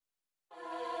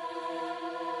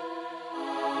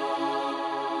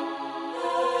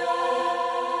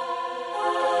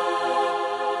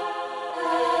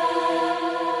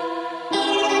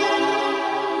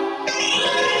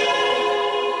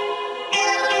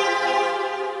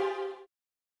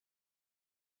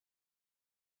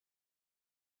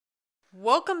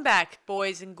welcome back,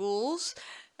 boys and ghouls.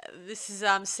 This is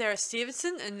Sarah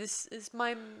Stevenson, and this is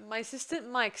my assistant,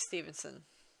 Mike Stevenson.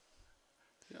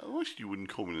 Yeah, I wish you wouldn't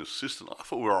call me an assistant. I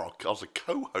thought I was a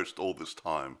co-host all this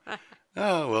time.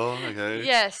 Oh, well, okay.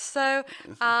 Yes, so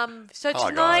Hi,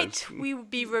 tonight guys. we will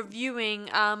be reviewing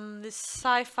this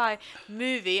sci-fi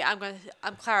movie.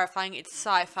 I'm clarifying it's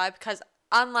sci-fi because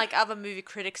unlike other movie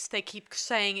critics, they keep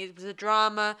saying it was a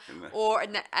drama or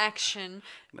an action,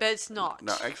 but it's not.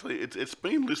 No, actually, it's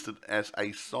been listed as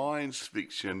a science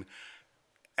fiction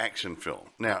action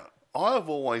film. Now, I've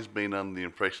always been under the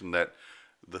impression that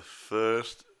the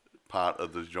first part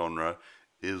of the genre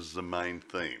is the main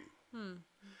theme.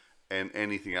 And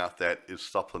anything after that is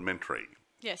supplementary.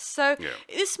 Yes, so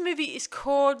this movie is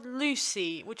called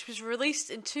Lucy, which was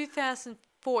released in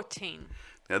 2014.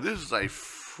 Now, this is a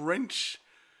French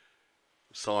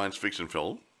science fiction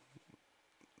film,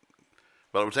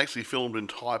 but it was actually filmed in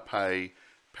Taipei,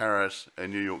 Paris,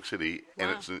 and New York City,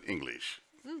 and it's in English.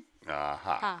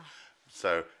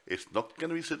 So it's not going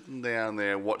to be sitting down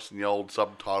there watching the old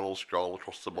subtitles scroll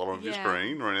across the bottom of your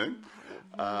screen or anything.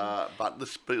 But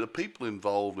the people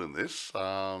involved in this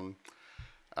are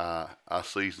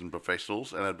seasoned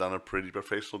professionals and have done a pretty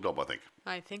professional job, I think.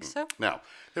 I think so. Now,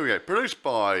 here we go. Produced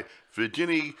by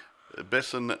Virginie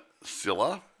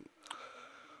Besson-Siller.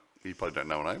 You probably don't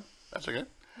know her name. That's okay.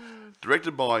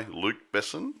 Directed by Luc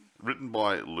Besson. Written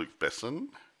by Luc Besson.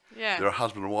 Yeah. They're a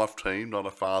husband and wife team, not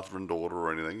a father and daughter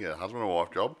or anything. Yeah, husband and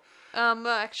wife job.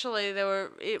 Actually, they're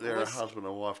a husband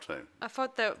and wife team. I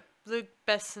thought that Luc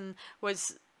Besson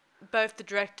was both the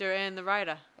director and the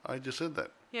writer. I just said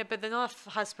that. Yeah, but they're not a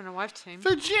husband and wife team.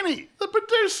 Virginie, the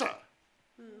producer.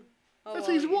 Oh, That's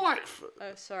his wife.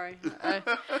 Oh, sorry.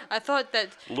 I thought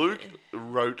that Luke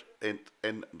wrote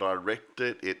and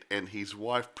directed it, and his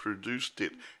wife produced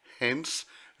it. Hence,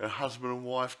 a husband and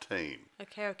wife team.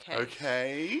 Okay.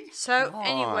 Okay. So,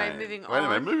 anyway, moving on.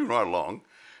 Anyway, moving right along.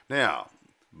 Now,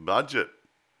 budget,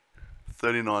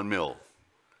 39 mil.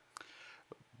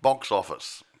 Box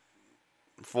office,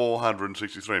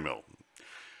 463 mil.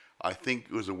 I think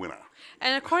it was a winner.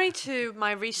 And according to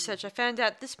my research, I found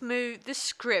out this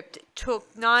script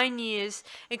took 9 years,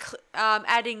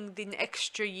 adding the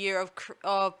extra year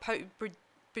of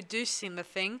producing the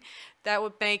thing. That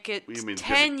would make it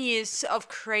 10 years of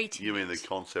creating. You mean the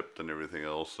concept and everything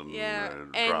else, and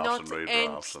and drafts and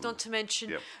redrafts, and not to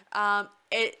mention, yep.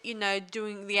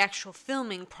 Doing the actual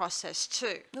filming process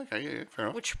too. Okay, yeah, fair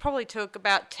enough. Which probably took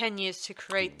about 10 years to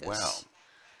create this. Wow,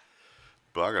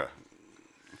 bugger.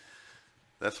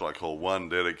 That's what I call one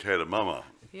dedicated mama.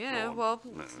 Yeah,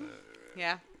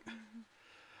 yeah.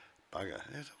 Bugger.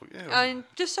 And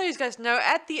just so you guys know,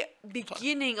 at the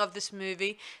beginning of this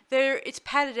movie, it's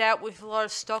padded out with a lot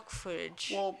of stock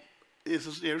footage. Well, there's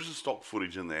some stock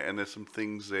footage in there, and there's some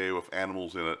things there with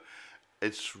animals in it.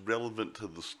 It's relevant to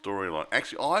the storyline.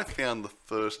 Actually, I found the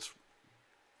first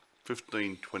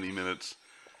 15, 20 minutes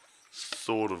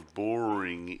sort of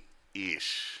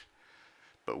boring-ish.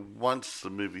 But once the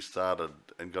movie started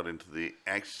and got into the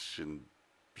action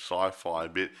sci-fi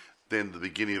bit, then the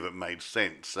beginning of it made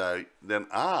sense. So then,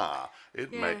 it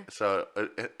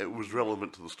was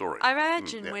relevant to the story. I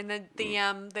imagine when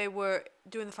they were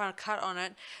doing the final cut on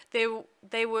it, they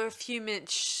were a few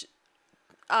minutes,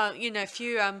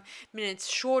 minutes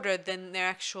shorter than their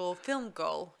actual film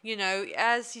goal.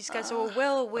 As these guys are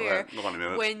well aware, if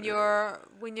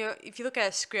you look at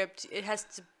a script, it has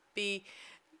to be,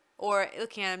 or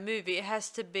looking at a movie, it has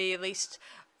to be at least.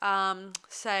 About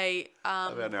an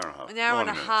hour and a half. An hour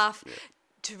and a half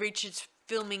to reach its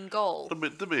filming goal.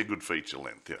 To be a good feature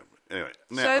length, yeah. Anyway,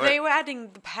 so they were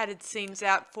adding the padded scenes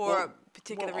out for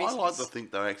particular reasons. I like to think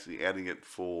they're actually adding it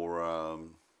for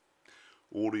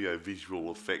audio-visual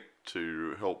effect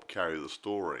to help carry the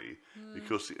story,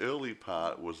 because the early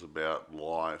part was about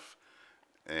life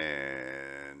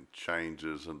and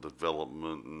changes and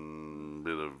development and a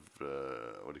bit of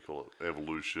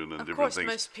evolution and different things. Of course,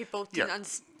 most people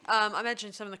didn't. I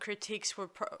imagine some of the critiques were.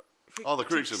 The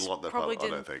critics didn't like that part. I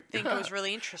don't think it was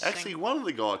really interesting. Actually, one of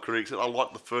the critics said, "I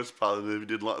liked the first part of the movie,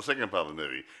 didn't like the second part of the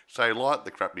movie." So he liked the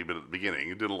crappy bit at the beginning,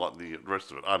 he didn't like the rest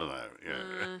of it. I don't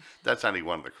know. That's only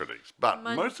one of the critics, but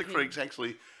most of the critics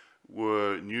actually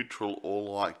were neutral or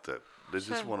liked it. There's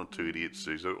just one or two idiots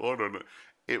who said, "I don't know."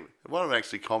 One of them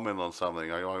actually commented on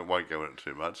something. I won't go into it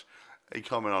too much. He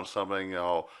commented on something.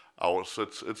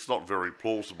 It's not very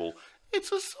plausible. It's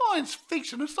a science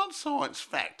fiction. It's not science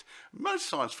fact. Most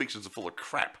science fictions are full of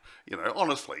crap.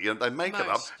 Honestly, they make it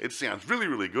up. It sounds really,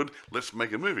 really good. Let's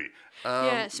make a movie.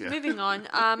 Moving on.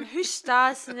 Who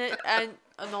stars in it and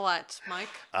all that, Mike?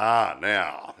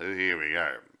 Now here we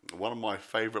go. One of my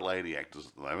favourite lady actors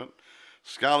at the moment,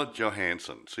 Scarlett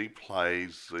Johansson, she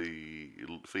plays the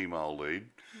female lead.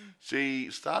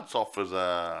 She starts off as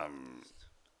a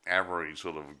average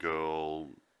sort of girl,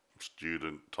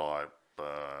 student type,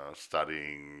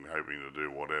 studying, hoping to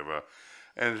do whatever.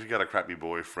 And she's got a crappy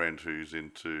boyfriend who's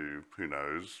into, who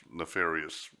knows,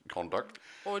 nefarious conduct.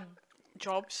 Or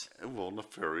jobs. Well,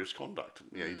 nefarious conduct.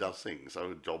 Yeah, he does things,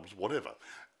 so jobs, whatever.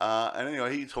 And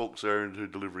anyway, he talks her into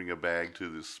delivering a bag to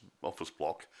this office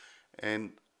block,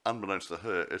 and unbeknownst to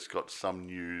her, it's got some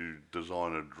new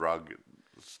designer drug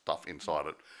stuff inside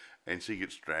it, and she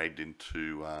gets dragged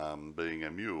into being a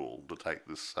mule to take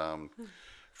this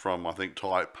from, I think,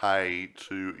 Taipei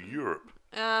to Europe.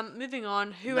 Moving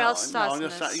on. Who else stars in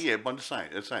this? I'm just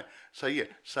saying.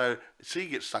 So she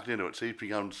gets sucked into it. She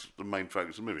becomes the main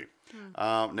focus of the movie.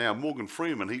 Now, Morgan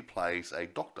Freeman, he plays a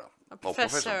doctor. A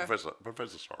professor.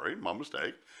 Professor, sorry, my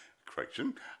mistake.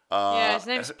 Correction. Yeah, his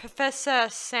name's Professor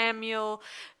Samuel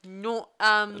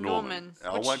Norman.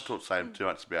 I won't say too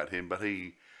much about him, but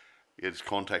he is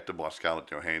contacted by Scarlett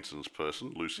Johansson's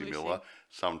person, Lucy Miller,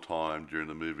 sometime during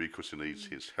the movie because he needs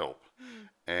his help.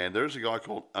 And there's a guy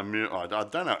called Amir, I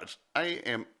don't know, it's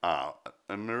A-M-R,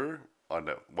 Amir, I don't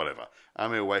know, whatever.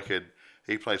 Amir Waked,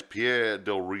 he plays Pierre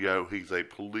Del Rio, he's a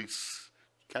police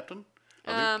captain,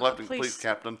 police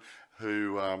captain,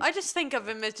 who... I just think of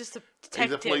him as just a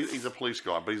detective. He's a police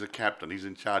guy, but he's a captain. He's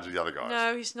in charge of the other guys.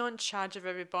 No, he's not in charge of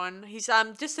everyone. He's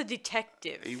just a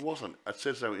detective. He wasn't. It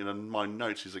says so in my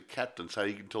notes. He's a captain, so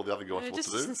he can tell the other guys what to do. It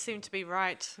just doesn't seem to be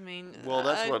right. I mean... Well,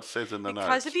 that's what it says in the notes.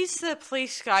 Because if he's the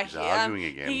police guy, arguing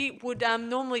again. He would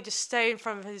normally just stay in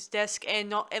front of his desk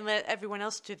and let everyone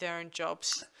else do their own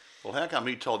jobs. Well, how come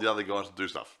he told the other guys to do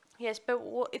stuff? Yes, but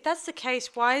if that's the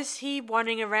case, why is he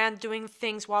wandering around doing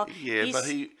things while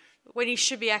when he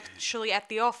should be actually at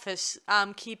the office,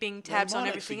 keeping tabs on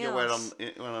everything else?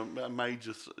 When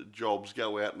major jobs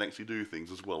go out and actually do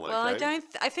things as well. Well, okay?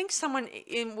 I think someone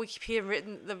in Wikipedia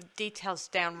written the details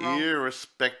down wrong.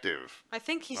 Irrespective. I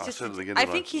think he's just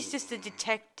a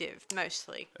detective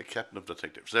mostly. A captain of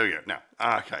detectives. There we go. Now,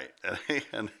 okay,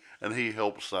 and he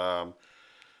helps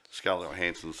Scarlett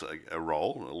Johansson's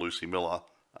role, Lucy Miller,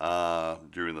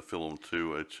 during the film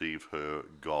to achieve her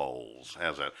goals.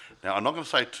 How's that? Now, I'm not going to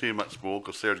say too much more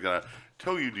because Sarah's going to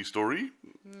tell you the story,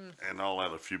 and I'll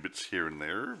add a few bits here and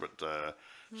there, but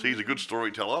she's a good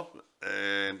storyteller,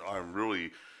 and I'm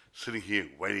really sitting here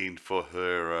waiting for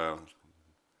her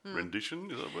rendition,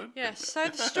 is that a word? Yeah, so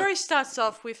the story starts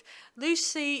off with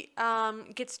Lucy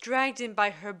gets dragged in by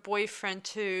her boyfriend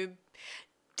to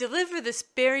deliver this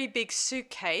very big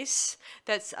suitcase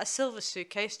that's a silver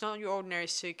suitcase, not your ordinary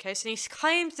suitcase, and he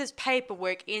claims there's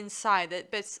paperwork inside it,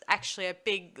 but it's actually a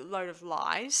big load of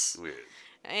lies. Weird.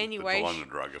 Anyway, a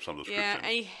drug of some description.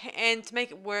 Yeah, and to make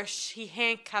it worse, he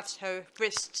handcuffs her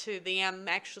wrist to the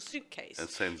actual suitcase, and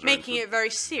sends her making it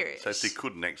very serious. So she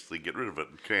couldn't actually get rid of it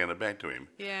and hand it back to him.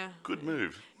 Yeah. Good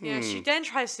move. Yeah, she then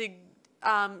tries to...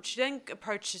 she then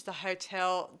approaches the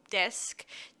hotel desk,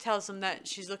 tells them that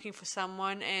she's looking for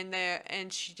someone, and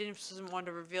she doesn't want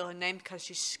to reveal her name because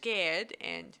she's scared,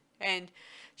 and then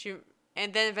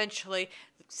eventually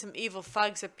some evil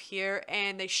thugs appear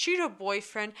and they shoot her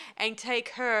boyfriend and take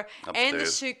her and the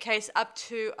suitcase up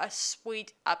to a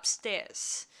suite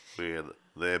upstairs. Where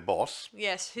their boss?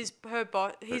 Yes, his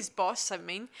boss. I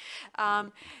mean,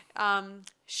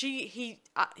 he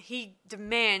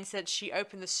demands that she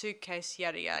open the suitcase.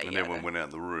 Yada yada. And everyone went out in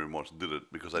the room once did it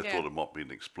because they thought it might be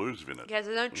an explosive in it. Yeah,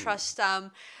 they don't trust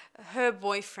her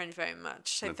boyfriend very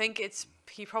much. They think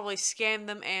he probably scammed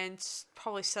them and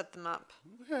probably set them up.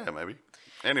 Yeah, maybe.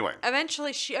 Anyway.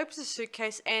 Eventually, she opens the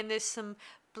suitcase and there's some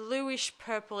bluish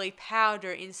purpley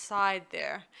powder inside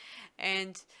there,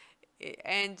 and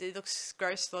it looks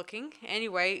gross looking.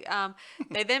 Anyway,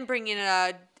 they then bring in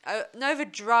another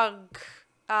druggie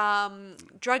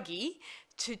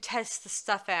to test the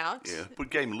stuff out. Yeah,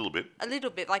 but gave him a little bit. A little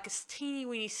bit, like a teeny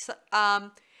weeny,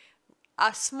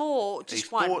 a small,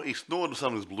 just one. He snorted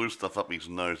some of his blue stuff up his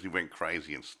nose. He went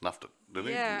crazy and snuffed it, didn't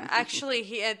he? Yeah, actually,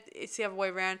 it's the other way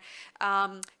around.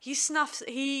 He sniffs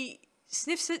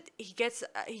it. He gets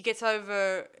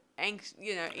over.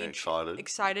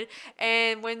 Excited,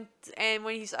 and when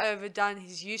he's overdone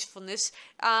his usefulness,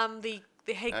 the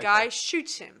head guy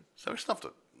shoots him. So he stuffed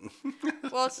it.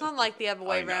 Well, it's not like the other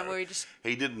way around where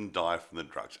he didn't die from the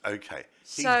drugs. Okay,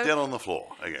 he's dead on the floor.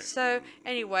 Okay. So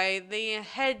anyway, the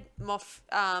head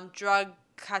drug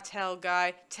cartel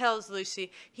guy tells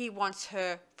Lucy he wants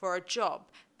her for a job.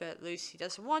 But Lucy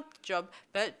doesn't want the job.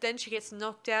 But then she gets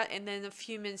knocked out, and then a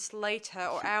few minutes later,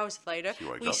 or hours later,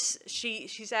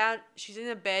 she's out. She's in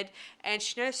a bed, and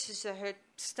she notices that her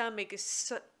stomach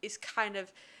is kind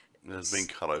of Has been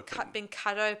cut open. been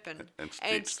cut open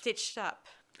And stitched up.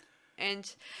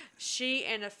 And she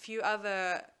and a few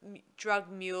other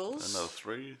drug mules. Another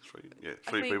three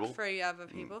I think people. 3 other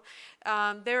people.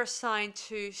 They're assigned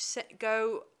to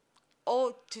go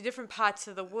all to different parts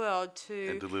of the world to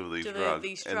And deliver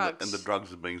these drugs. And the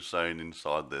drugs have been sewn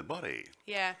inside their body.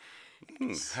 Yeah.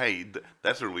 Hey,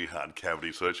 that's a really hard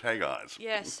cavity search. Hey, guys.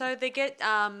 Yeah. So they get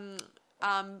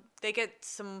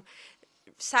some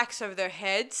sacks over their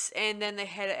heads, and then they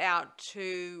head out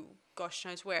to gosh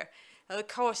knows where. Of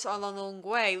course, along the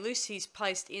way, Lucy's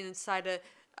placed inside a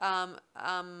I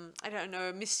don't know,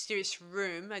 a mysterious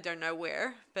room. I don't know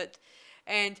where,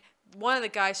 and one of the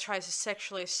guys tries to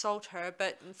sexually assault her,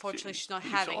 but unfortunately, she's not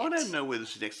having I it. don't know whether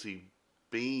she's actually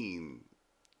been.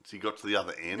 She got to the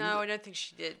other end. No, I don't think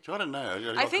she did. I don't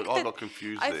know. I got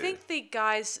confused there. I think the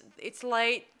guys, it's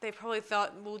late. They probably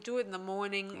thought, we'll do it in the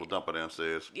morning. We'll dump her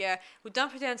downstairs. Yeah, we'll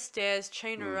dump her downstairs,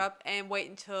 chain her up, and wait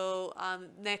until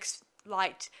next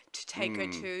light to take her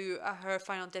to her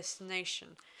final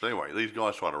destination. So anyway, these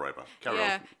guys try to rape her. Carry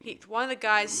on. One of the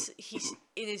guys,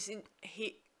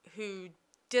 who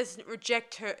doesn't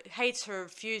reject her, hates her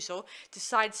refusal,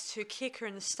 decides to kick her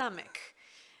in the stomach.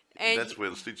 And that's where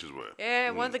the stitches were.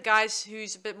 Yeah, one of the guys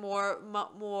who's a bit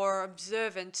more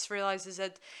observant realizes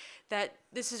that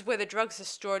this is where the drugs are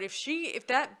stored. If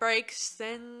that breaks,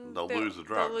 then they'll lose the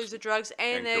drugs. They'll lose the drugs,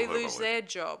 and they lose their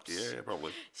jobs. Yeah,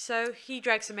 probably. So he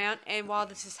drags them out, and while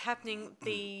this is happening,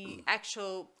 the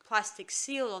actual plastic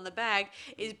seal on the bag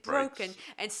is broken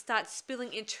and starts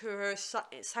spilling into her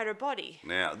inside her body.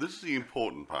 Now, this is the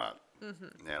important part.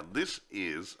 Now, this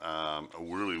is a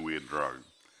really weird drug.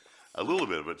 A little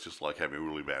bit of it's just like having a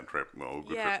really bad trip. Well,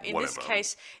 good trip, in whatever. this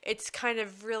case, it's kind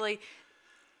of really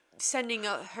sending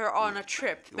her on a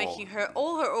trip, making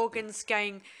all her organs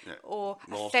going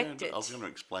affected. I was going to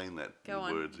explain that in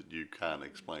words that you can't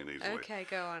explain easily. Okay,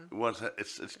 go on.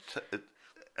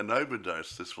 An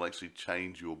overdose, this will actually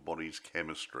change your body's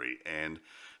chemistry, and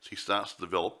she starts to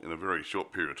develop in a very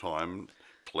short period of time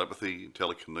telepathy,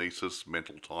 telekinesis,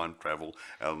 mental time travel,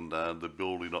 and the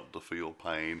ability not to feel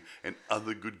pain, and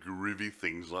other good groovy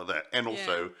things like that. And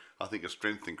also, I think a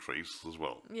strength increase as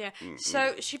well. Yeah.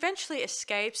 So she eventually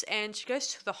escapes, and she goes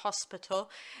to the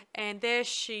hospital, and there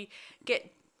she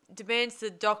demands the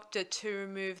doctor to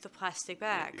remove the plastic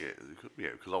bag.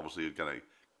 Yeah, because obviously it's going to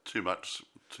too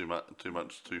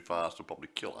fast will probably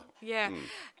kill her. Yeah,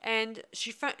 and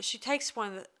she takes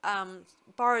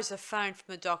borrows a phone from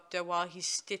the doctor while he's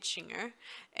stitching her,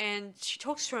 and she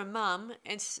talks to her mum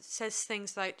and says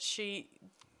things like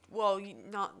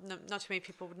not too many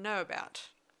people would know about.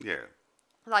 Yeah.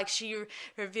 Like she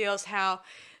reveals how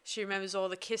she remembers all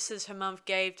the kisses her mum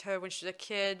gave to her when she was a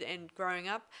kid and growing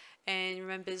up, and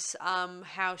remembers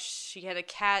how she had a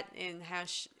cat and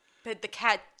but the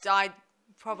cat died.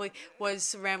 Probably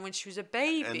was around when she was a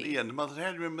baby. And the mother said, how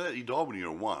do you remember that? He died when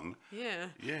you were 1. Yeah.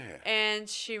 Yeah. And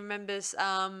she remembers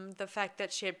the fact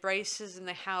that she had braces and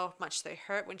how much they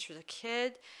hurt when she was a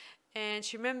kid. And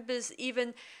she remembers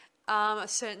even a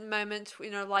certain moment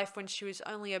in her life when she was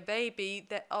only a baby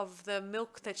of the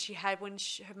milk that she had when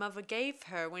her mother gave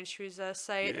her when she was,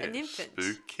 an infant.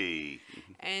 Spooky.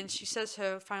 And she says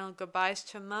her final goodbyes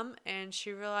to her mum, and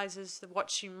she realizes what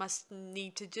she must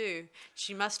need to do.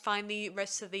 She must find the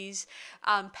rest of these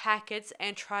packets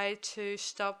and try to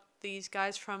stop these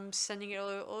guys from sending it all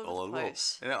over the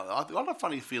place. Now, I've got a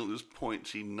funny feeling at this point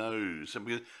she knows,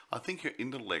 because I think her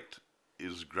intellect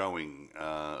is growing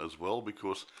as well,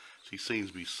 because she seems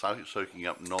to be soaking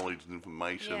up knowledge and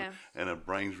information, and her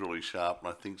brain's really sharp, and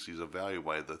I think she's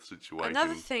evaluated the situation.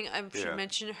 Another thing I should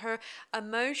mention, her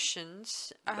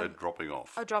emotions are dropping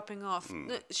off.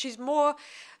 She's more...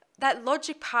 That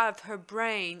logic part of her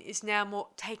brain is now more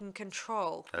taking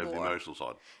control. Over the emotional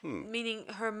side. Meaning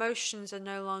her emotions are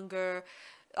no longer...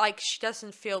 Like, she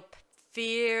doesn't feel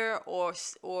fear or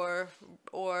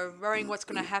worrying what's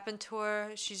going to happen to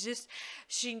her. She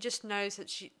just knows that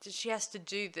she has to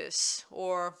do this,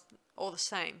 or all the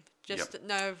same. Just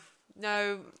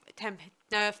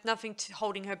nothing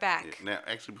holding her back. Yeah. Now,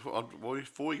 actually,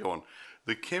 before we go on,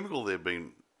 the chemical they've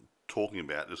been talking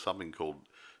about is something called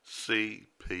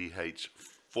CPH4.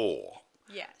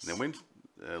 Yes. Now, when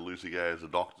Lucy goes to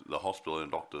the hospital,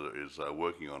 and the doctor is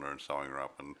working on her and sewing her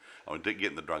up, and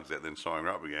getting the drugs out, then sewing her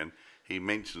up again, he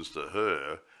mentions to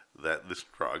her that this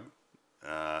drug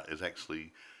is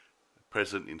actually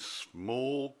present in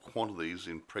small quantities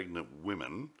in pregnant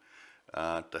women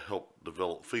to help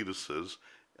develop fetuses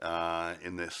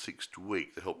in their sixth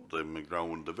week to help them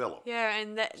grow and develop. Yeah,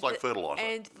 and that It's like fertilizer.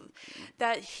 and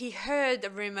that he heard a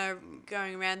rumor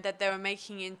going around that they were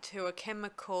making into a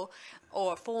chemical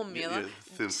or a formula.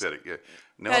 Synthetic, yeah.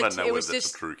 Now But I don't know it whether was that's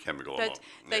just- a true chemical or But not.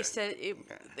 they Yeah. said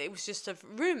it was just a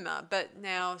rumor, but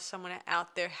now someone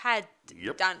out there had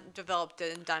Yep. developed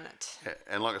it and done it. Yeah,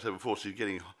 and like I said before, she's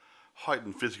getting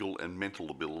heightened physical and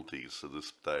mental abilities at this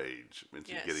stage. And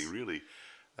she's Yes. getting really,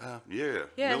 Yeah,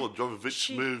 Mila Jovovich,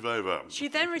 she- move over. She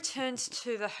then returns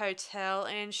to the hotel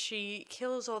and she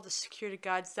kills all the security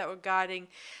guards that were guarding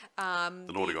the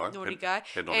naughty guy, Naughty head- guy,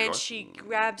 head naughty and guy.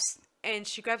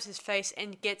 she grabs his face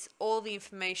and gets all the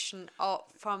information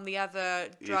from the other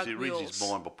Yeah, drug she reads mules. his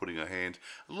mind by putting her hand,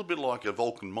 a little bit like a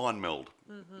Vulcan mind meld.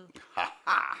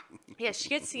 Yeah, she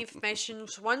gets the information.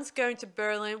 One's going to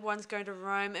Berlin, one's going to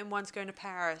Rome, and one's going to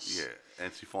Paris. Yeah,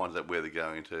 and she finds out where they're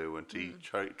going to, and she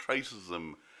traces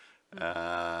them,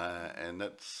 and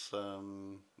that's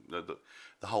the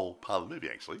whole part of the movie,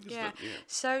 actually, isn't Yeah. it? Yeah.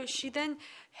 So she then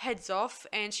heads off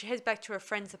and she heads back to her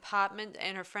friend's apartment,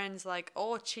 and her friend's like,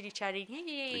 "Oh, chitty chatty."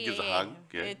 He gives a hug,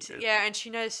 yeah, yeah. Yeah, and she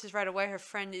notices right away her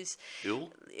friend is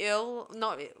Ill?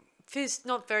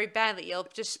 not very badly ill,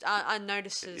 just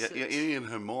unnotices. Yeah, in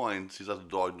her mind, she does a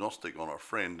diagnostic on her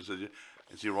friend, and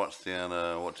she writes down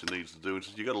what she needs to do, and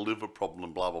says, "You got a liver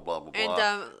problem, blah blah blah blah And,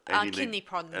 blah, a you kidney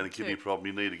problem and a kidney too." problem.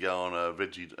 You need to go on a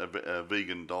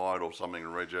vegan diet or something,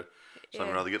 Regia, something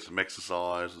or Yeah. other. Get some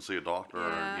exercise and see a doctor."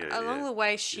 Yeah, along the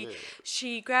way, she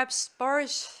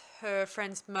borrows her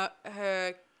friend's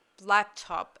her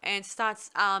laptop and starts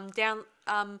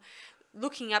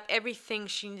looking up everything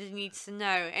she needs to know,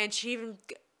 and she even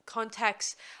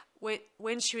contacts.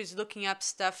 When she was looking up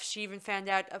stuff, she even found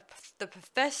out the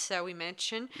professor we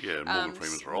mentioned. Yeah, Morgan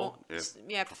Freeman's role.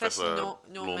 Yeah, Professor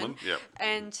Norman. Yep.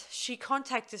 And she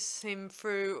contacted him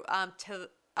through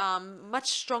much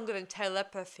stronger than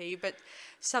telepathy, but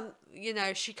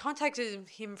she contacted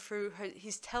him through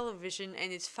his television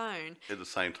and his phone. At the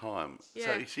same time,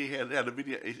 Yeah. so she had a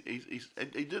video.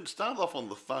 He didn't start off on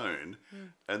the phone,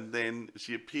 and then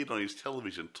she appeared on his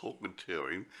television talking to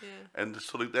him, and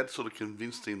that sort of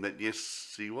convinced him that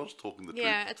yes, she was talking the truth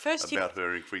At first about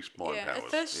her increased mind powers. At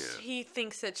first he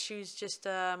thinks that she was just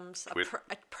a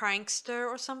prankster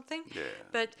or something. Yeah.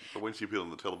 But when she appeared on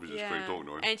the television screen talking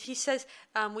to him, and he says,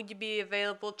 "Would you be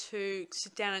available to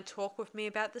sit down and talk with me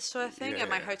about this sort of thing at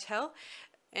my Yeah. hotel?"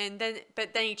 And then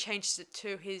he changes it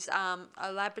to his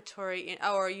a laboratory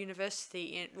or a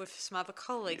university with some other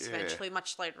colleagues. Yeah. Eventually,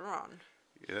 much later on.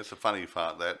 yeah, that's a funny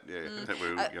part. That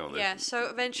So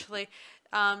eventually,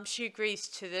 she agrees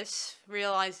to this,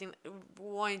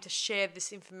 wanting to share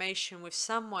this information with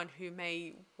someone who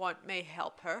may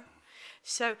help her.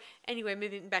 So anyway,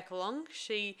 moving back along,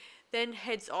 she then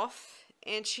heads off,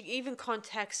 and she even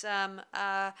contacts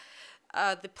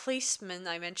the policeman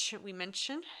we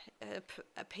mentioned,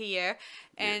 Pierre,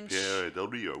 and Pierre Del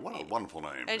Rio. What a wonderful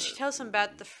name. and she tells him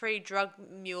about the free drug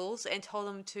mules and told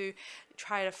him to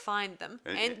try to find them,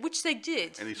 and which they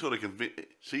did. And she sort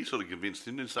of convinced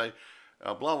him to say,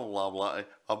 blah blah blah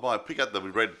blah. Pick up the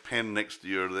red pen next to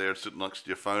you there, sitting next to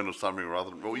your phone or something or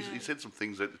other. Well, he said some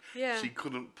things that she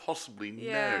couldn't possibly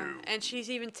know. And she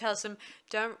even tells him,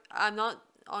 I'm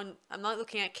not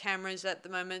looking at cameras at the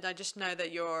moment. I just know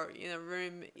that you're in a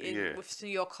room with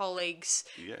your colleagues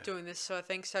doing this sort of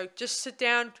thing. So just sit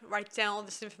down, write down all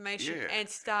this information, and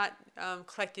start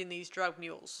collecting these drug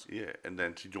mules. Yeah, and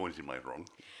then she joins him later on.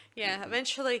 Yeah,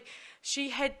 eventually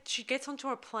she gets onto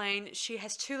a plane. She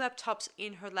has 2 laptops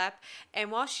in her lap,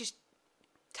 and while she's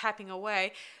tapping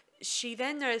away, she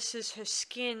then notices her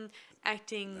skin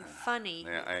acting funny.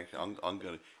 Now, I'm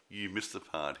going to... You missed the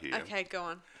part here. Okay, go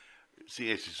on. See,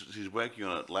 yeah, she's working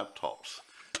on laptops,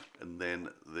 and then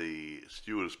the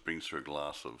stewardess brings her a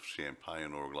glass of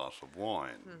champagne or a glass of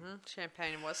wine. Mm-hmm.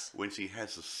 Champagne it was. When she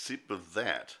has a sip of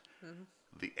that,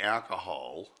 the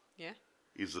alcohol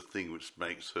is the thing which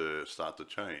makes her start to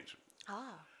change.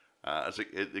 It's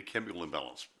a chemical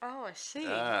imbalance. Oh, I see.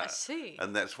 I see.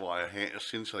 And that's why her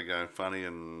skin started going funny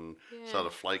and sort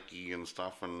of flaky and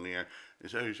stuff, and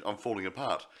so I'm falling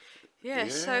apart. Yeah,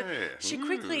 so she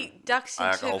quickly ducks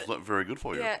into alcohol's not very good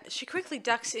for you. Yeah, she quickly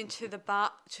ducks into the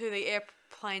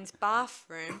airplane's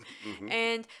bathroom,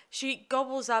 and she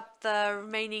gobbles up the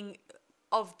remaining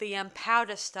of the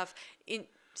powder stuff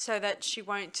so that she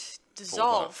won't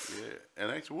dissolve. Yeah,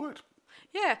 and it actually worked.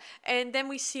 Yeah, and then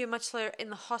we see her much later in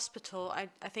the hospital.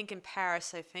 I think in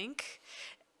Paris.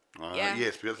 Yeah.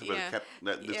 Yes, because that's Yeah.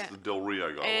 about this Yeah. is the Del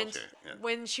Rio guy. And Was, yeah.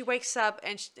 when she wakes up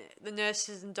and the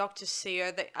nurses and doctors see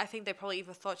her, I think they probably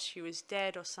either thought she was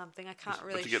dead or something. I can't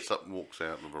really. But she gets up and walks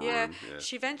out of a Yeah, room. Yeah.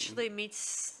 she eventually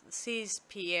sees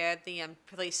Pierre, the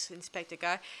police inspector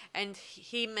guy, and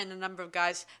him and a number of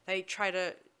guys. They try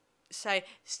to say,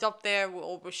 "Stop there,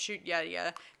 or we'll shoot." Yada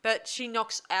yada. But she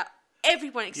knocks out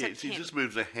everyone Yeah, except she him. just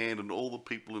moves her hand, and all the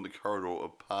people in the corridor,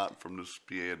 apart from this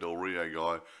Pierre Del Rio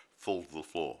guy, fall to the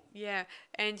floor. Yeah,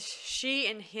 and she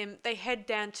and him they head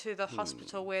down to the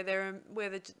hospital where their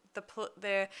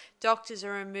doctors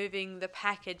are removing the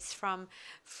packets from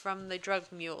the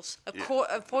drug mules.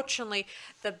 Unfortunately,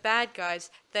 the bad guys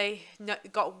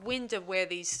got wind of where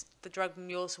the drug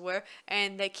mules were,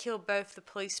 and they kill both the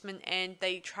policemen, and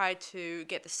they try to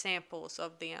get the samples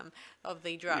of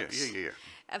the drugs. Yeah.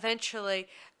 Eventually,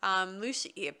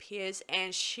 Lucy appears,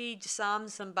 and she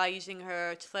disarms them by using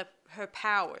her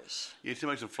powers. Yeah, she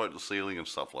makes them float the ceiling and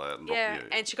stuff like that. And Yeah,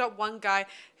 and she got one guy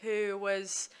who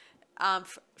was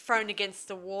thrown against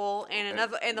the wall, and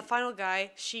the final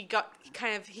guy he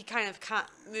kind of can't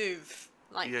move.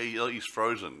 Like he's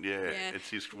frozen. Yeah, Yeah. and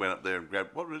she just went up there and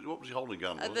grabbed what was he holding? A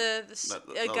gun?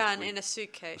 a gun in a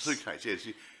suitcase. Suitcase.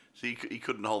 Yeah, he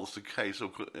couldn't hold the suitcase or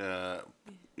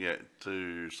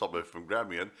to stop her from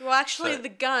grabbing it. Well, actually, So- the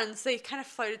guns they kind of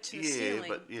floated to the ceiling.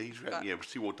 but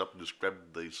she walked up and just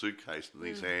grabbed the suitcase in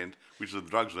his hand, which had the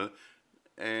drugs in it,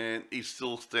 and he's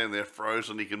still standing there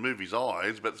frozen. He can move his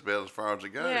eyes, but it's about as far as it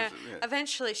goes. Yeah.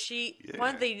 Eventually,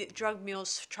 one of Yeah. the drug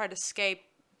mules tried to escape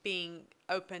being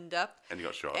opened up, And he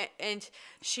got shot. and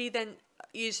she then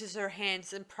uses her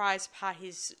hands and pries apart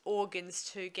his organs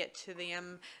to get to the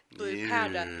blue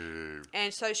powder.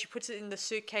 And so she puts it in the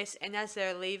suitcase, and as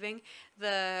they're leaving,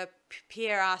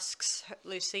 Pierre asks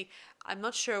Lucy, "I'm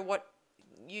not sure what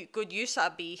good use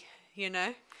I'd be, you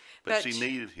know." But she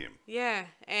needed him. Yeah,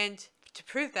 and to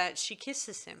prove that, she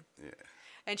kisses him. Yeah.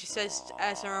 And she says,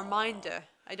 as a reminder,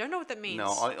 I don't know what that means.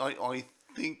 No, I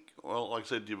think, well, like I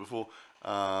said to you before,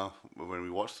 when we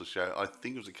watched the show, I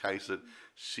think it was a case that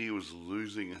she was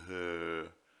losing her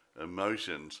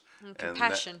emotions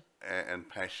compassion. and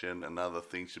passion and other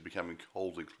things. She's becoming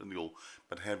cold and clinical,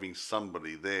 but having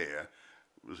somebody there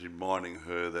was reminding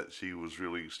her that she was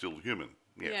really still human.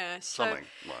 Yeah, so something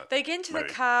like they get into maybe.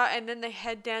 the car, and then they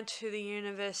head down to the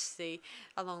university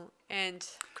and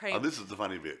Oh, this is the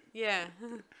funny bit. yeah.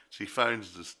 She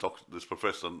phones this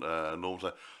professor, Norm,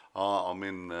 saying, I'm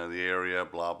in the area,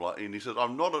 blah, blah. And he says,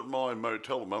 I'm not at my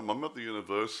motel, Mum. I'm at the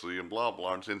university, and blah,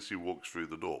 blah. And then she walks through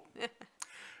the door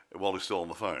while he's still on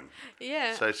the phone.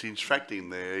 Yeah. So she's tracking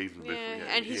there even before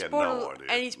and he he's had brought no idea.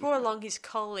 and he's brought along his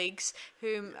colleagues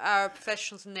who are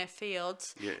professionals in their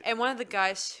fields. Yeah. And one of the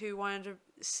guys who wanted to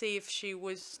see if she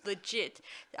was legit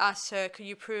asked her, "Could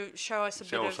you show us a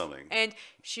bit of something." And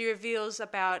she reveals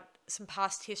about some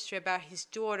past history about his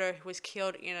daughter who was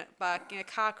killed in a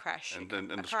car crash. And a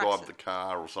car describe accident. the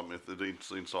car or something, if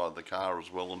it's inside the car as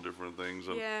well and different things.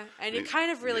 And Yeah, and it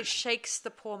kind of really shakes the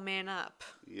poor man up.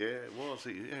 Yeah, it was.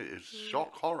 It's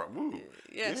shock, horror. Woo.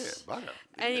 Yes. Yeah, bugger.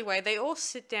 Anyway, they all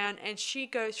sit down, and she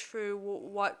goes through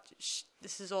what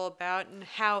this is all about, and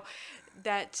how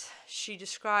that she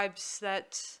describes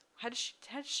that. How does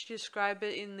she describe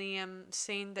it in the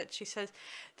scene that she says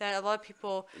that a lot of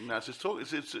people? No, it's just talking.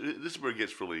 This is where it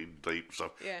gets really deep.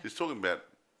 So Yeah. she's talking about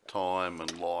time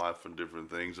and life and different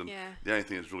things, and Yeah. the only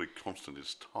thing that's really constant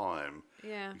is time.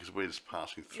 Yeah. Because we're just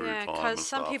passing through Yeah, time. because and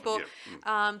some stuff. people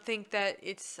Yeah. think that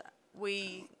it's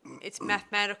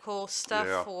mathematical stuff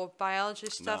Yeah. or biology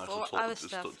stuff No, or it's all- other it's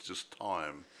stuff. It's just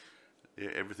time. Yeah,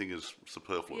 everything is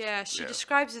superfluous. Yeah, she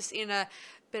describes this in a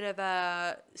bit of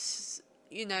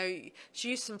she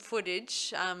used some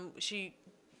footage. She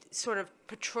sort of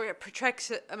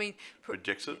projects it. I mean,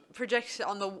 Projects it. projects it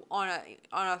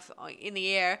in the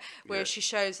air, where Yeah, she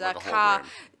shows like a a car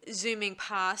hologram. zooming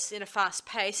past in a fast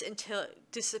pace until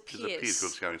it disappears. It appears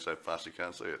because it's going so fast you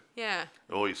can't see it. Yeah,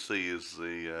 All you see is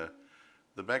the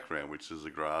background, which is the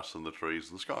grass and the trees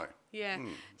and the sky. yeah.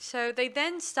 So they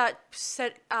then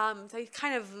they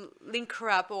kind of link her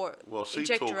up or Well, she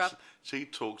inject her talks. up She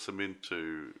talks them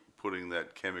into putting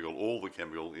that chemical, all the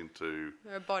chemical, into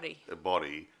her body. a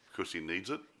body because she needs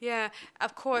it. Yeah,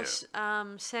 of course.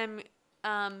 Sam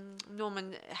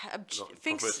Norman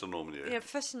thinks Professor Norman, yeah.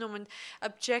 Professor Norman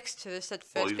objects to this at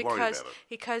Well, first he's worried because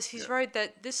about he's worried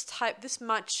that this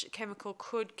much chemical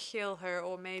could kill her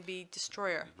or maybe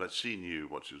destroy her. But she knew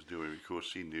what she was doing because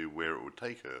she knew where it would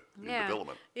take her in Yeah,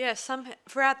 development. yeah.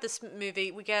 Throughout this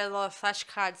movie, we get a lot of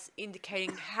flashcards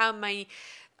indicating how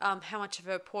much of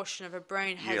a portion of her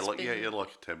brain has been.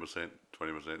 Like 10%,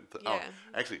 20%. Yeah.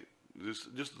 Actually,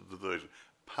 just the version.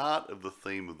 part of the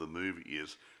theme of the movie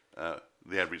is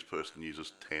the average person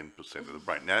uses 10% of the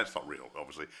brain. Now, that's not real,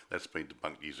 obviously. That's been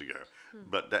debunked years ago.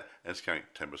 But that's going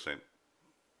 10%,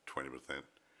 20%,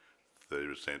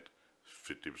 30%,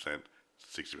 50%,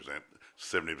 60%,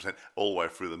 70%, all the way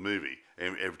through the movie.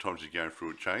 And every time she's going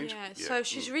through a change. Yeah. So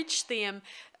she's reached the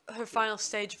her final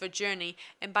stage of her journey,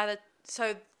 and by the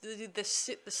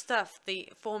stuff, the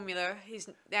formula, is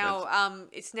now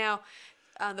it's now.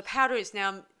 The powder is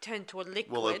now turned to a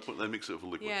liquid. Well, they mix it with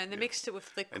liquid. Yeah, and they mixed it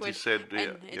with liquid. And she said,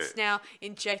 and it's now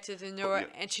injected in her,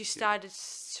 and she started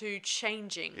to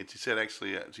changing. And she said,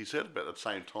 actually, she said about the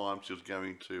same time she was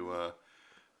going to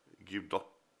give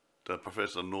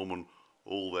Professor Norman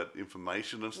all that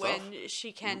information and stuff. When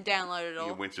she can download it all.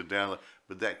 Yeah, when she download,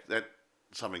 but that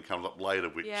something comes up later,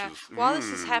 which is while this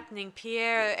is happening,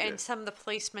 Pierre and some of the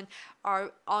policemen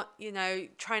are,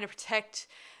 trying to protect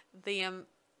the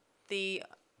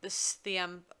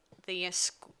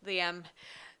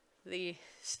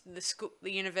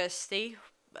university.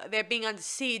 They're being under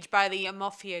siege by the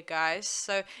mafia guys,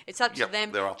 so it's up to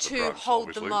them to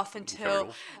hold them off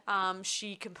until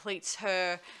she completes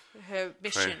her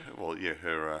mission.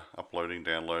 Her uploading,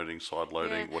 downloading, side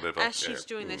loading, whatever. As she's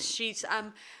doing this, she's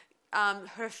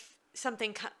her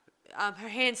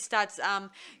hand starts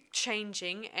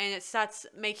changing, and it starts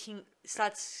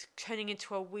turning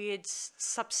into a weird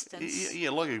substance.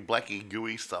 Yeah, like a blacky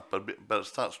gooey stuff, but it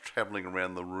starts traveling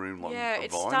around the room like a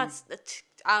it vine. starts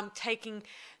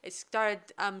it started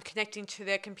connecting to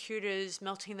their computers,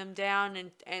 melting them down,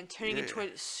 and turning into a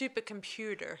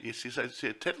supercomputer. Yes,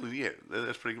 technically,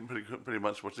 that's pretty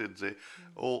much what it is.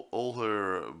 All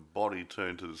her body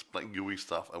turned to this black gooey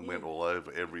stuff and went all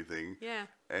over everything. Yeah.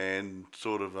 And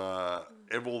sort of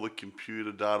all the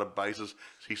computer databases,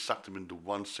 he sucked them into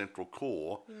one central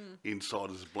core inside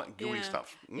this black gooey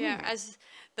stuff. Yeah, as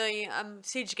the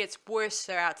siege gets worse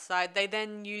outside, they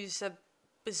then use a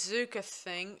bazooka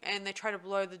thing and they try to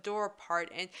blow the door apart,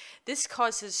 and this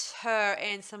causes her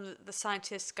and some of the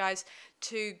scientist guys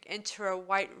to enter a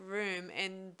white room,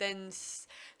 and then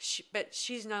but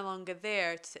she's no longer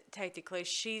there technically.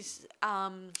 She's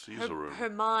her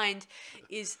mind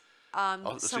is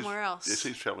somewhere else. Yeah,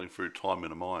 she's traveling through time in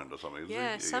her mind or something.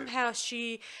 Yeah, somehow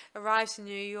she arrives in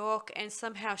New York, and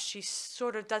somehow she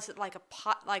sort of does it like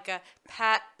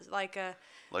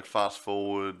fast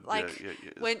forward,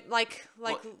 when like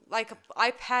an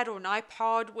iPad or an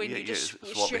iPod when you just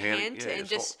switch your hand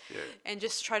and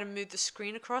just try to move the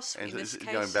screen across. And in this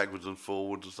case, going backwards and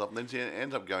forwards and stuff. And then she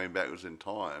ends up going backwards in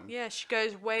time. Yeah, she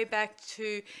goes way back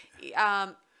to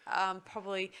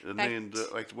probably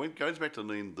it goes back to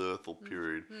the Neanderthal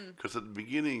period, because at the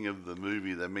beginning of the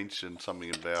movie they mentioned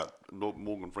something about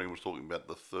Morgan Freeman was talking about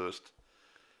the first,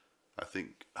 I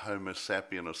think, Homo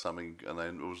sapien or something, and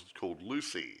then it was called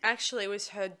Lucy. Actually, it was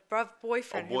her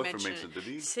boyfriend who mentioned it. Did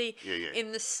he? See,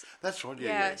 in this. That's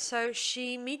right. So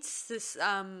she meets this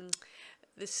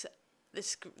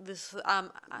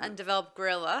undeveloped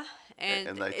gorilla,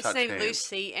 and it's named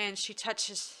Lucy, and she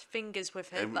touches fingers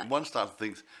with it. And one starts to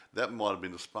think that might have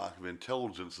been the spark of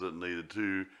intelligence that it needed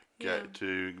to get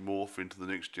to morph into the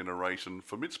next generation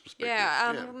from its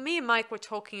perspective. Me and Mike were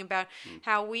talking about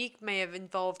how we may have been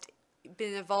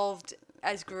evolved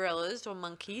as gorillas or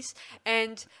monkeys,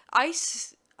 and a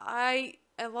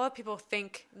lot of people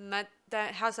think that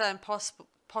how's that impossible?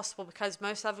 Possible because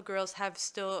most other girls have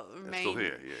still remained. Still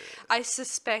here, yeah. I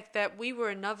suspect that we were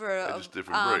another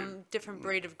different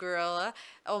breed of gorilla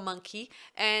or monkey,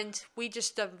 and we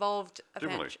just evolved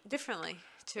differently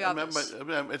to others.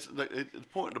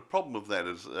 The problem with that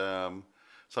is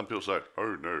some people say,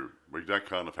 "Oh no, that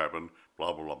can't have happened."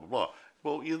 Blah blah blah blah blah.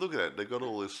 Well, you look at it. They've got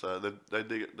all this. They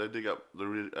dig up the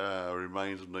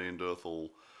remains of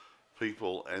Neanderthal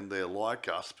people, and they're like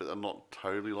us, but they're not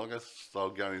totally like us. They're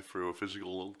going through a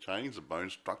physical change, the bone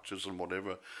structures and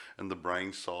whatever, and the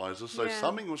brain sizes. So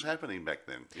something was happening back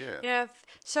then. Yeah.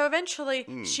 So eventually,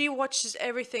 she watches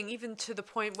everything, even to the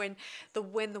point when the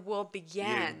world began.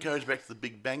 Yeah, it goes back to the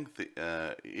Big Bang,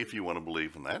 if you want to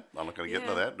believe in that. I'm not going to get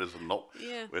into that.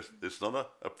 It's not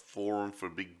a forum for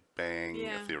Big Bang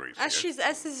theories. As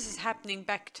this is happening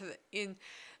back to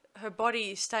her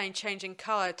body is starting changing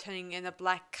color, turning in a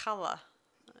black color.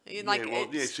 She's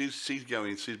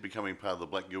becoming part of the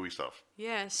black gooey stuff.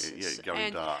 Yes.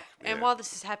 Going dark. And while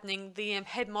this is happening, the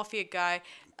head mafia guy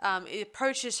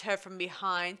approaches her from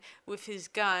behind with his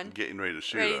gun, getting ready to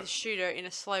shoot her in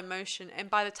a slow motion. And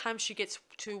by the time she gets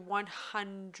to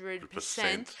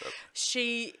 100%,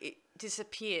 she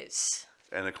disappears.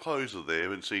 And her clothes are there,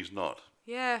 but she's not.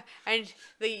 Yeah, and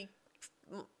the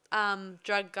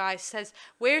drug guy says,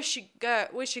 "Where's she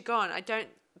gone? I don't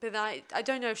but I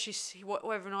don't know if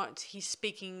whether or not he's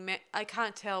speaking. I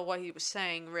can't tell what he was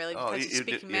saying really because he's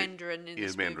speaking Mandarin in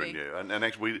this Mandarin, movie. yeah. And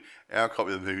actually, our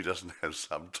copy of the movie doesn't have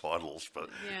subtitles, but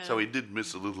so he did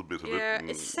miss a little bit of it. Yeah,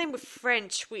 it's the same with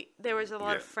French. There was a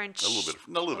lot of French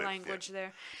language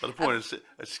there. But the point is, it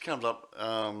just comes up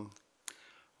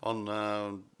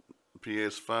on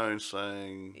Pierre's phone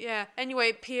saying... Yeah,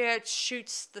 anyway, Pierre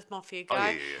shoots the mafia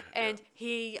guy, and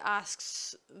he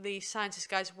asks the scientist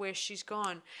guys where she's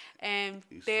gone. And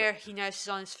he notices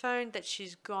on his phone that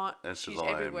she's gone, and she's says,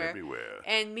 everywhere. I am everywhere.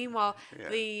 And meanwhile,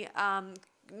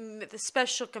 the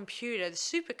special computer, the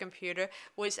supercomputer,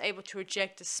 was able to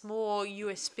eject a small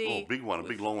USB. Oh, big one, a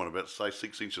big long one, about say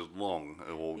 6 inches long,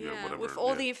 or whatever. With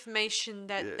all the information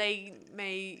that they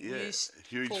may use.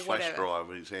 Huge for flash whatever.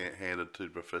 drive. He's handed to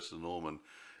Professor Norman.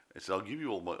 He said, "I'll give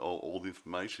you all the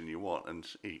information you want," and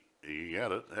he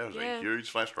had it. That was a huge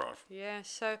flash drive. Yeah.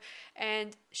 So,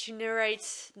 and she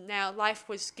narrates. Now, life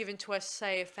was given to us,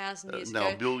 say, 1,000 years ago. No,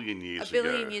 a billion years ago. A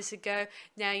billion years ago.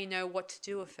 Now you know what to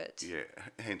do with it. Yeah.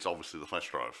 Hence, obviously, the flash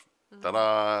drive.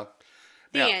 Ta-da!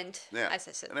 The end. Now, as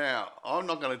I said. Now, I'm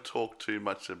not going to talk too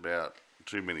much about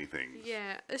too many things.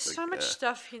 Yeah. There's so much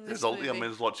stuff in this movie. I mean,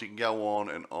 there's lots you can go on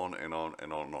and on and on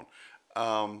and on and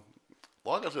on.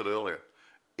 Like I said earlier,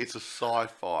 it's a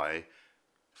sci-fi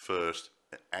first,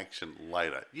 action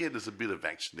later. Yeah, there's a bit of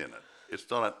action in it. It's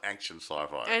not an action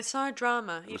sci-fi. And it's not a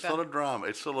drama either. It's not a drama.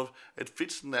 It's sort of, it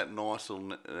fits in that nice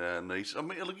little niche. I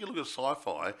mean, you look at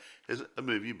sci-fi as a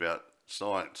movie about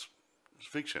science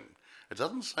fiction. It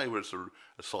doesn't say whether it's a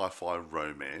sci-fi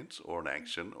romance or an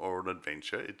action or an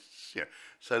adventure. It's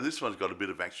So this one's got a bit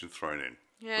of action thrown in.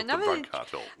 Yeah,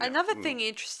 another thing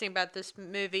interesting about this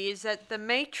movie is that The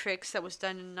Matrix, that was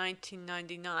done in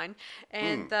 1999,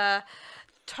 and the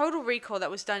Total Recall, that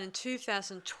was done in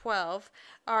 2012,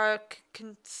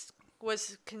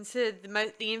 was considered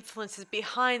the influences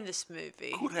behind this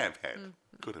movie. Could have had.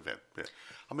 Yeah.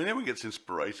 I mean, everyone gets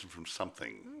inspiration from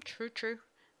something. True.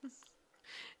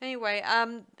 Anyway,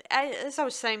 as I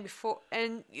was saying before,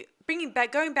 and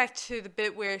going back to the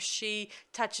bit where she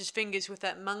touches fingers with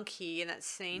that monkey in that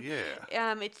scene.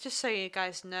 Yeah. It's just so you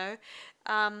guys know,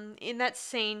 in that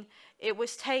scene, it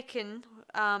was taken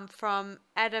from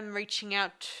Adam reaching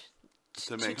out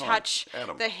to touch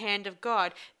the hand of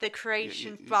God, the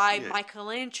creation by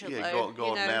Michelangelo. Yeah,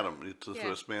 God and Adam, it's the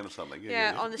first man or something.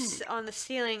 On the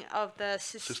ceiling of the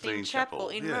Sistine Chapel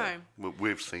in Rome.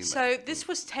 We've seen that. So this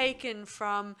was taken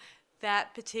from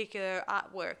that particular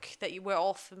artwork that you were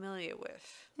all familiar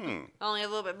with. Only a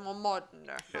little bit more modern,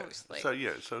 obviously. So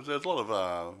there's a lot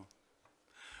of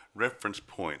reference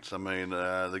points. I mean,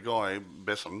 the guy,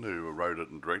 Besson, who wrote it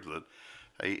and directed it,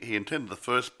 he intended the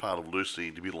first part of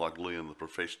Lucy to be like Leon the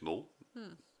Professional,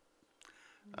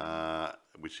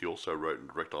 which he also wrote and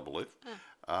directed, I believe.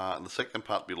 And the second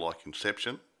part to be like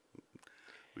Inception,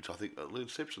 which I think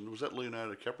Inception was that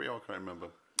Leonardo DiCaprio. I can't remember.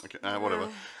 Okay, whatever.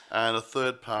 And the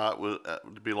third part was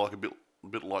to be like a bit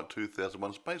like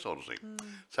 2001: Space Odyssey.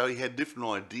 So he had different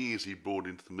ideas he brought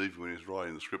into the movie when he was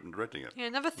writing the script and directing it. Yeah,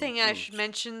 another thing I should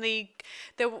mention, the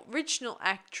original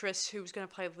actress who was going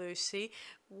to play Lucy,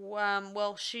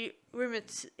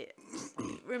 rumors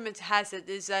has it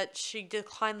is that she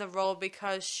declined the role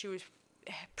because she was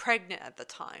pregnant at the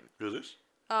time. Who's this?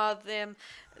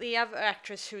 The other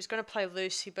actress who was going to play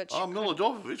Lucy, but she Mila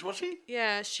Jovovich, was she?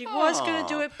 Yeah, she was going to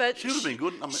do it, but she would have been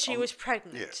good. She was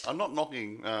pregnant. Yeah, I'm not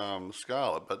knocking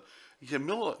Scarlett, but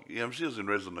Mila, she was in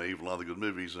Resident Evil and other good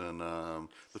movies, and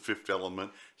The Fifth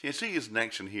Element. Yeah, she is an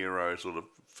action hero, sort of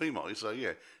female. So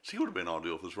she would have been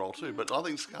ideal for this role too. But I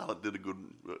think Scarlett gave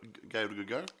it a good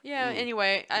go. Yeah.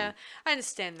 Anyway, I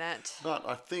understand that. But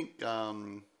I think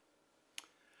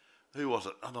who was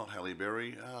it? Not Halle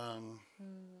Berry.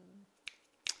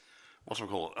 What's it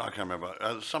called? I can't remember.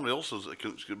 Somebody else was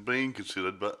being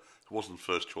considered, but it wasn't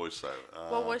first choice though.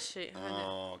 What was she?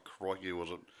 Crikey, was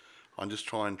it? I'm just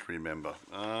trying to remember.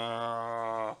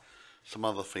 Some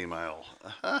other female.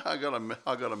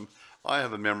 I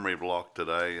have a memory block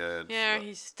today.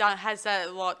 Has that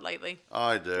a lot lately.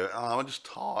 I do. I'm just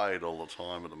tired all the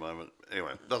time at the moment.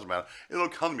 Anyway, doesn't matter. It'll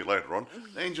come to me later on.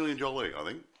 Angelina Jolie, I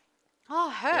think. Oh,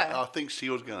 her. Yeah, I think she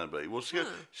was going to be. Well,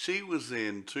 she was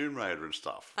in Tomb Raider and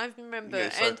stuff. I remember. Yeah,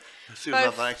 so she was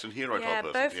another action hero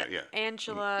type person. Both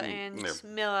Angela and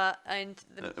Mila and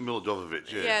Mila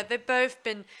Jovovich. Yeah. Yeah, they've both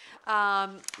been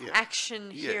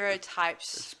action hero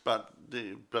types. But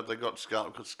they got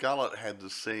Scarlett, because Scarlett had to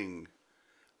sing,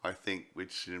 I think,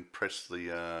 which impressed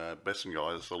the Besson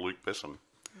guys, the Luke Besson.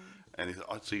 and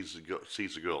I sees the girl,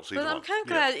 sees the girl, sees But the I'm one. kind of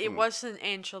glad it wasn't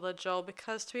Angela Jolie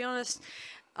because, to be honest,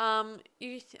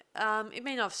 it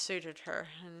may not have suited her,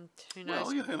 and who knows?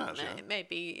 Well, yeah, who knows? Yeah. It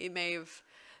may have.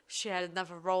 She had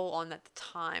another role on at the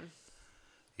time.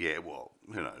 Yeah, well,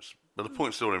 who knows? But the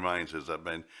point still remains is that,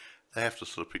 man, they have to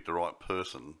sort of pick the right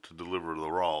person to deliver the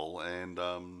role, and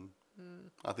I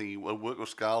think he will work with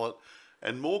Scarlett.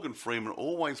 And Morgan Freeman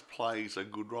always plays a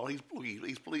good role. He's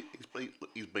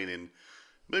been in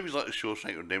movies like The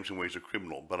Shawshank Redemption, where he's a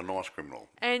criminal, but a nice criminal.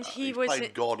 And he was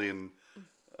played God in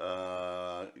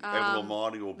Evan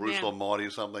Almighty or Bruce Almighty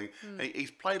or something. He's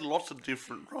played lots of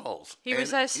different roles. He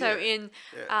was also in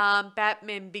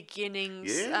Batman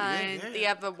Beginnings and the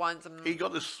other ones. He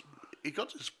got this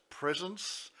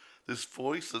presence, this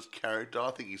voice, this character.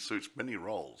 I think he suits many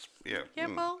roles. Yeah.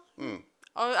 Yeah.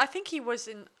 Oh, I think he was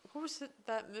in. What was it?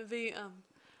 That movie? I'm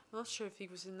not sure if he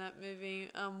was in that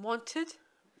movie. Wanted.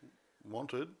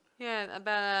 Wanted. Yeah,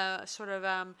 about sort of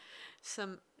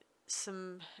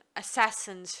some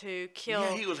assassins who kill.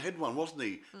 Yeah, he was head one, wasn't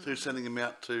he? So he was sending him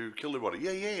out to kill everybody.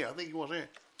 Yeah, I think he was.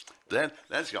 Yeah.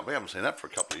 That's we haven't seen that for a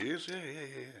couple of years. Yeah.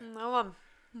 No,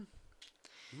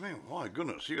 Man, my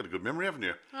goodness, you got a good memory, haven't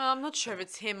you? I'm not sure if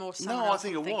it's him or someone No, else I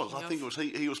think it was. I think it was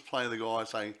he was playing the guy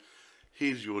saying,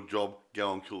 "Here's your job.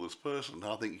 Go and kill this person."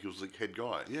 I think he was the head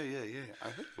guy. Yeah.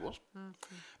 I think it was.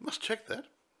 Must check that.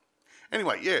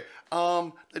 Anyway, yeah.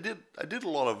 They did a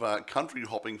lot of country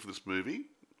hopping for this movie.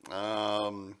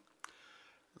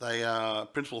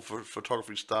 Principal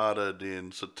photography started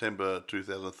in September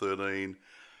 2013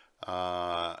 in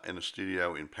a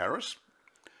studio in Paris.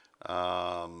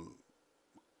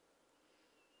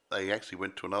 They actually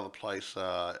went to another place,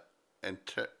 Trentotrat,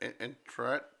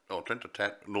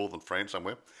 northern France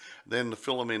somewhere. Then the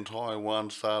film in Taiwan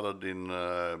started in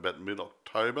about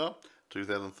mid-October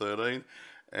 2013.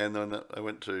 And then they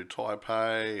went to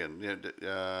Taipei, and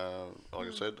like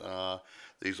I said,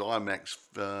 these IMAX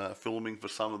filming for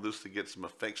some of this to get some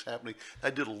effects happening.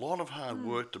 They did a lot of hard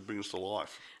work to bring us to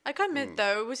life. I gotta admit,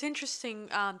 though, it was interesting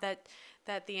that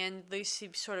at the end Lucy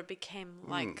sort of became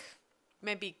like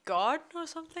maybe God or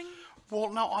something.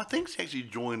 Well, no, I think she actually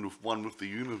joined with the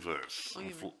universe.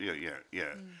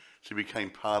 Yeah. She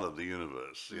became part of the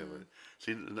universe. Yeah,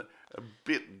 she a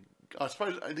bit. I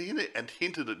suppose and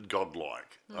hinted at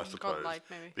godlike. I suppose Godlike,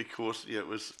 maybe. Because it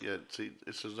was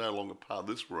this is no longer part of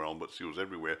this realm, but she was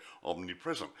everywhere,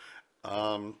 omnipresent.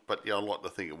 But yeah, I like to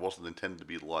think it wasn't intended to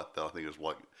be like that. I think it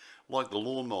was like the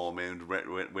Lawnmower Man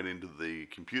went into the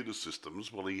computer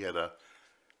systems. Well, he had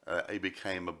he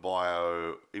became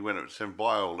he went from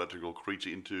bioelectrical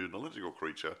creature into an electrical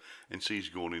creature, and she's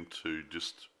gone into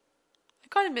just. I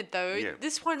gotta admit though,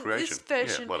 this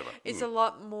version is a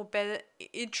lot more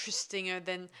interestinger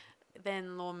than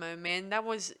Lawnmower Man. That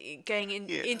was going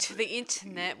into the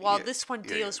internet, while this one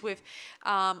deals with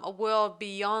a world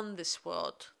beyond this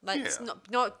world. Like it's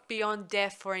not beyond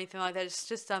death or anything like that. It's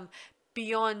just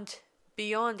beyond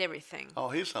everything. Oh,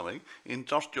 here's something.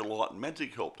 Industrial Light and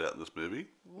Magic helped out in this movie.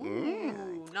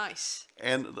 Ooh, nice.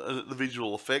 And the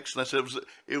visual effects. And I said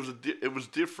it was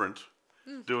different.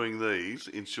 Doing these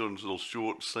in little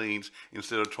short scenes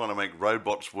instead of trying to make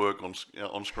robots work on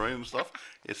screen and stuff.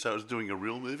 Yeah, so it's doing a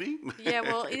real movie. Yeah,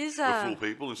 well, it is with full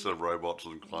people instead of robots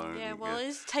and clones. Yeah, well, it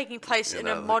is taking place in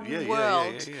a modern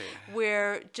world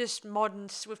where just modern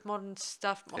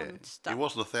stuff. It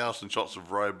wasn't 1,000 shots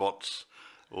of robots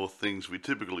or things we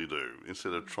typically do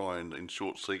instead of trying in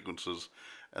short sequences.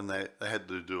 And they had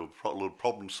to do a little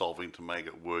problem solving to make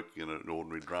it work in an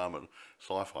ordinary drama,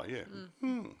 sci-fi. Yeah.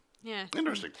 Yeah.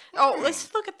 Interesting. Oh,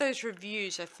 let's look at those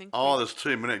reviews, I think. Oh, there's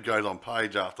 2 minutes, goes on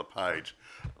page after page.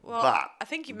 Well, I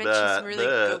think you mentioned some really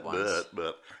good ones.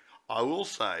 But I will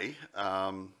say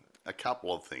a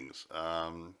couple of things.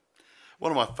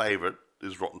 One of my favourite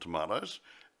is Rotten Tomatoes.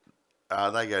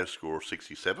 They go to a score of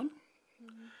 67.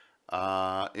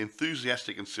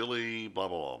 Enthusiastic and silly, blah,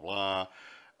 blah, blah,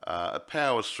 blah. It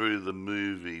powers through the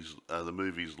movie's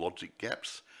logic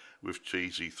gaps with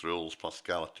cheesy thrills plus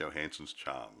Scarlett Johansson's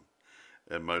charm,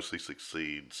 and mostly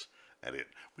succeeds at it.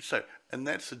 And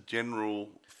that's a general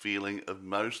feeling of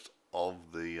most of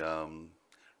the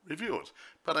reviewers.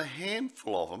 But a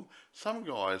handful of them, some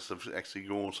guys have actually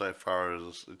gone so far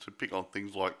as to pick on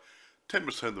things like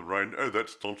 10% of the rain. Oh,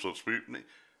 that's nonsense.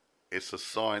 It's a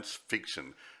science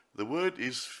fiction. The word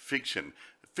is fiction.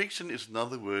 Fiction is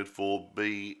another word for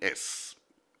BS.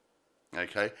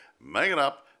 Okay, make it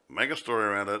up. Make a story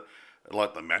around it.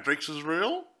 Like the Matrix is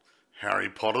real. Harry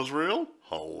Potter's real.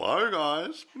 Hello,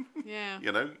 guys. Yeah.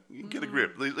 You get a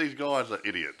grip. These guys are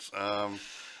idiots.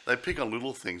 They pick on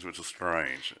little things which are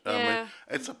strange. Yeah.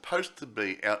 It's supposed to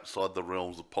be outside the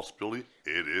realms of possibility.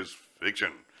 It is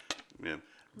fiction. Yeah.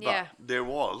 But Yeah. there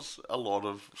was a lot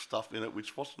of stuff in it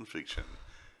which wasn't fiction.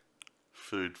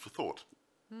 Food for thought.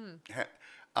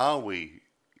 Are we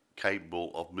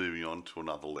capable of moving on to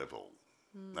another level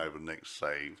over the next,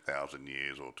 say, 1,000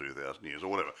 years or 2,000 years or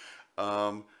whatever?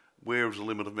 Where is the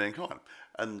limit of mankind?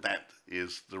 And that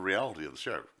is the reality of the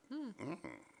show.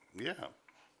 Yeah.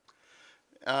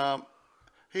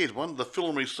 Here's one. The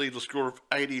film received a score of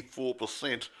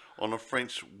 84% on a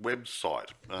French website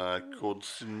called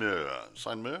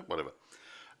Cinema, whatever.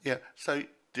 Yeah, so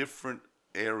different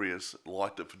areas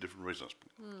liked it for different reasons.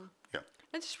 Yeah.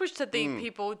 I just wish that the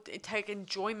people take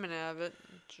enjoyment out of it.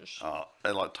 Just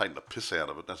They like taking the piss out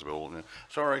of it, that's about all. Yeah.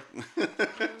 Sorry.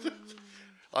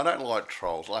 I don't like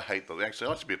trolls. I hate them. Actually, I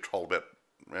used to be a troll about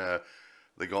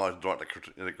the guys who write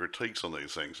the critiques on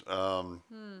these things.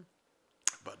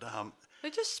 But they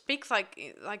just speak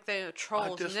like they're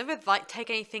trolls just- and never take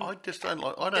anything. I just don't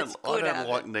like. I that's don't. I good out don't of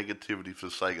like negativity for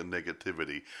the sake of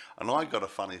negativity. And I got a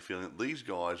funny feeling that these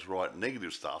guys write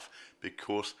negative stuff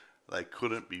because they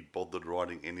couldn't be bothered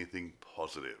writing anything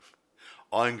positive.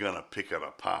 I'm going to pick it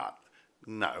apart.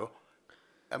 No.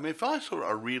 I mean, if I saw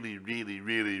a really, really,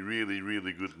 really, really,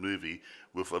 really good movie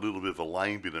with a little bit of a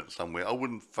lame bit in it somewhere, I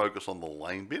wouldn't focus on the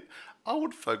lame bit. I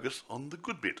would focus on the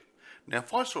good bit. Now,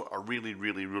 if I saw a really,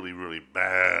 really, really, really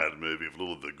bad movie with a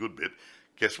little bit of the good bit,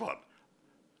 guess what?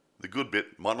 The good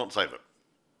bit might not save it.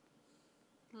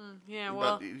 Yeah,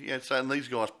 well, But, yeah, so and these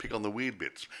guys pick on the weird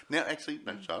bits. Now, actually,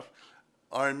 no, stuff.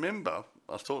 I remember,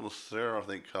 I was talking to Sarah, I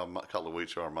think, a couple of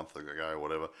weeks or a month ago or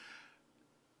whatever,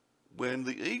 when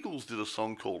the Eagles did a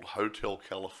song called Hotel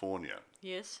California.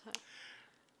 yes.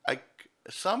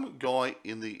 Some guy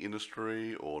in the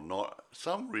industry or not,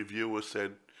 some reviewer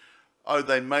said, oh,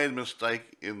 they made a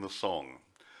mistake in the song.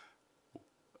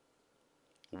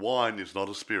 Wine is not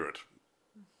a spirit.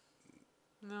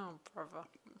 No, brother.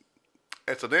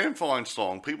 It's a damn fine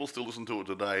song. People still listen to it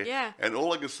today. Yeah. And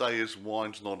all I can say is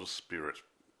wine's not a spirit.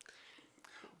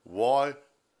 Why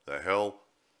the hell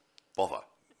bother?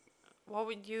 What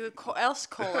would you else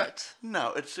call it?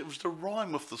 No, it was the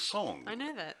rhyme of the song. I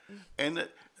know that. And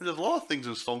there's a lot of things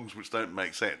in songs which don't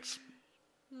make sense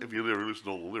if you really listen to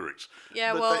all the lyrics.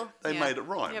 Yeah, but well, they yeah, made it you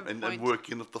rhyme have a and point. work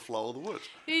in at the flow of the words.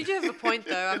 You do have a point,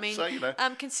 though. I mean, So, you know,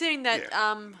 considering that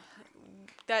yeah.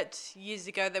 that years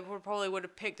ago they probably would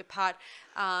have picked apart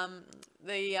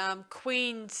the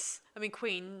Queen,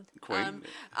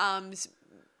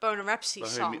 Bohemian Rhapsody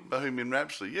song. Bohemian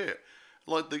Rhapsody, yeah.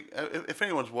 Like if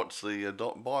anyone's watched the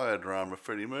biodrama of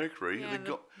Freddie Mercury, Yeah,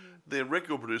 their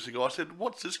record producer guy said,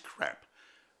 "What's this crap?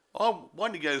 Oh, why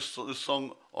don't you go to this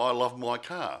song, I Love My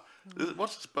Car?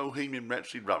 What's this Bohemian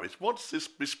Rhapsody rubbish? What's this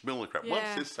Miss Miller crap? Yeah.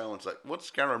 What's this so-and-so? What's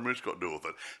Scaramouche got to do with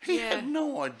it?" He Yeah. had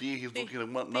no idea he was looking at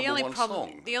number one problem,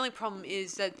 song. The only problem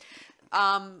is that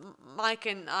Mike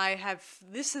and I have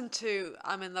listened to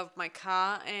 "I'm in Love with My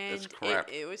Car" and It's crap.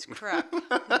 it was crap.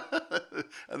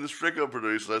 And this record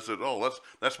producer said, "Oh,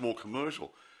 that's more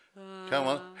commercial." Come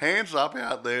on, hands up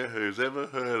out there who's ever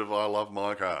heard of "I Love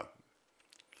My Car."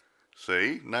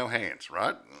 See, no hands,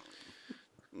 right?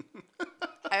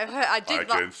 I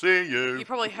did. I can see you. You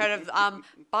probably heard of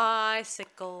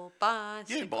bicycle.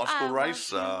 Yeah, Bicycle I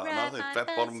Race, want to another ride my Fat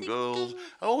Bottom bicycle. Girls,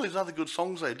 all these other good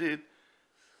songs they did.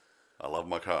 I Love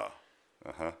My Car.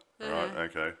 Right,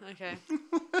 okay. Okay.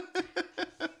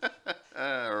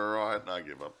 Right, I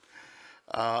give up.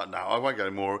 No, I won't go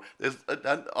more. I've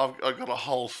got a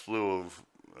whole slew of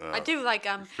I do like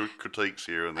critiques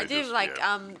here, and I they do just, like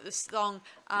yeah. the song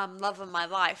 "Love of My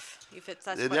Life." If it's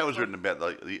that's Yeah, what that it's was called. written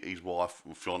about his wife,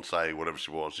 fiance, whatever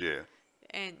she was. Yeah,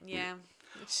 And yeah,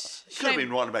 it's could have shame.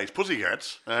 been writing about his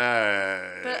pussycats. But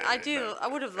I do. No. I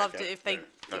would have loved Okay, it if they.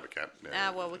 no, no, cat.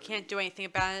 No. Well, we can't do anything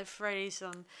about it. Freddy's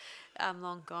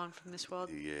long gone from this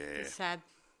world. Yeah. It's sad.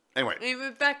 Anyway, We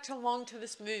move back to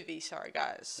this movie. Sorry,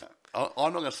 guys. I'm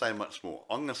not going to say much more.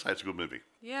 I'm going to say it's a good movie.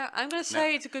 Yeah, I'm gonna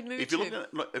say it's a good movie If you're too.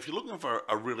 if you're looking for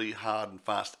a really hard and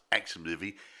fast action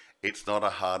movie, it's not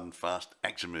a hard and fast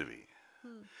action movie.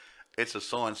 It's a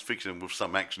science fiction with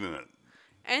some action in it.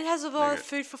 And it has a lot of Okay.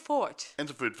 food for thought. And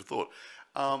some food for thought.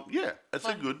 Yeah, it's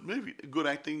a good movie. Good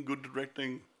acting, good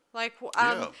directing. Like,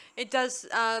 Yeah. it does.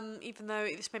 Even though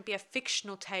this might be a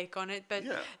fictional take on it, but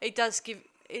Yeah. it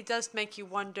does make you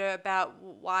wonder about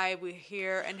why we're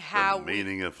here and how The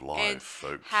meaning of life, and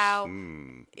folks. how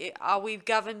are we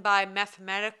governed by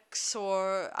mathematics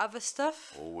or other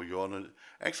stuff? Or we on it.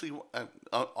 Actually,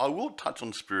 I will touch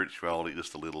on spirituality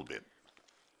just a little bit.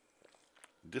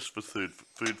 Just for food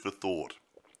for thought.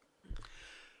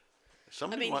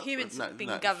 Somebody humans have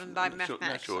been governed by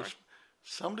mathematics, Sure. or-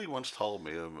 Somebody once told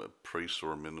me, a priest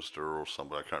or a minister or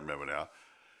somebody, I can't remember now,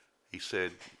 he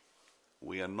said,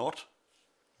 we are not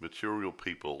material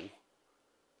people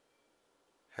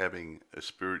having a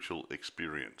spiritual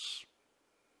experience.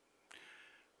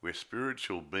 We're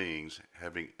spiritual beings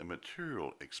having a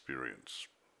material experience.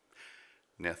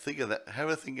 Now think of that. Have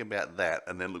a think about that,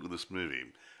 and then look at this movie,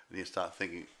 and you start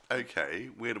thinking, okay,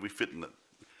 where do we fit in it?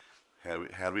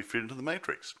 How do we fit into the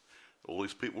Matrix? All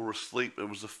these people were asleep. It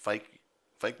was a fake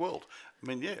world. I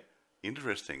mean, yeah,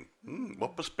 interesting.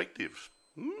 What perspective?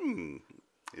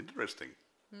 Interesting.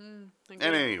 And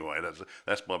anyway,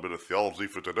 that's my bit of theology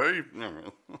for today.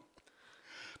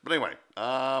 But anyway,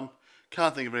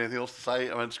 can't think of anything else to say.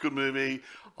 I mean, it's a good movie.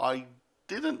 I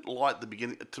didn't like the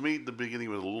beginning. To me, the beginning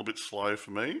was a little bit slow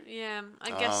for me. Yeah,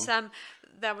 I guess that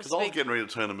was. Because I was getting ready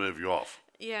to turn the movie off.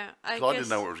 Yeah, I didn't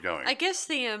know where it was going. I guess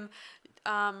the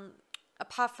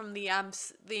apart from the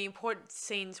important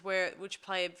scenes which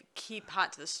play a key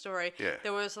part to the story,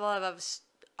 there was a lot of other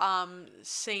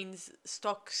scenes,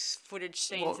 footage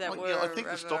scenes that were. I think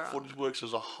the stock footage works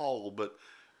as a whole, but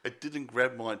it didn't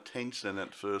grab my attention in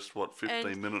that first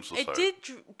 15 minutes or so. It did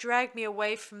drag me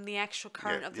away from the actual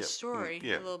current of the story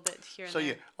a little bit here and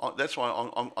there. So that's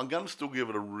why I'm going to still give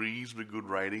it a reasonably good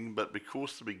rating, but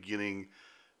because the beginning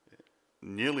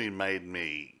nearly made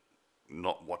me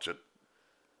not watch it,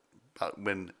 but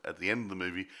when at the end of the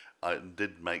movie it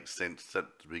did make sense that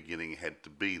the beginning had to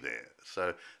be there.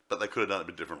 So, but they could have done it a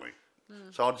bit differently.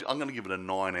 So I'm going to give it a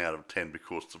 9 out of 10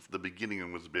 because the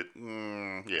beginning was a bit,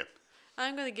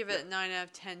 I'm going to give it a 9 out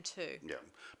of 10 too. Yeah,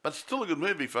 but still a good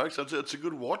movie, folks. It's a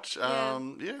good watch. I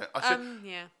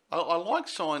like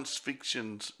science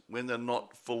fictions when they're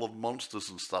not full of monsters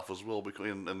and stuff as well,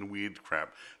 and weird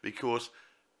crap. Because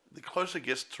the closer it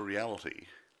gets to reality,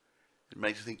 it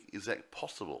makes you think: is that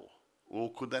possible,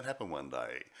 or could that happen one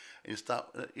day? And you start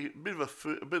a bit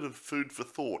of food for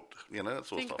thought. That sort of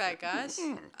stuff. Think about it, guys.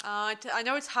 I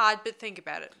know it's hard, but think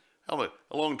about it. A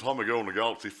long time ago in a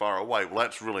galaxy far away. Well,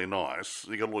 that's really nice.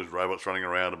 You got all these robots running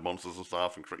around and monsters and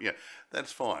stuff, and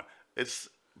that's fine.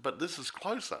 But this is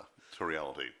closer to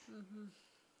reality.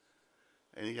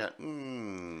 And you go,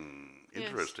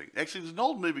 interesting. Yes. Actually, there's an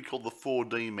old movie called The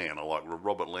 4D Man. I like with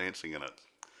Robert Lansing in it.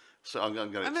 So I'm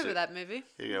going to. I remember that movie.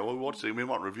 Yeah, we'll watch it. We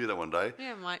might review that one day.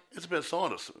 Yeah, might. It's about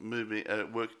scientists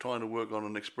trying to work on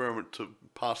an experiment to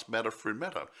pass matter through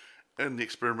matter, and the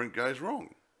experiment goes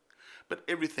wrong. But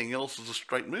everything else is a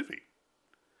straight movie.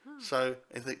 So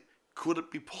I think, could it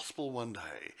be possible one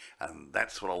day? And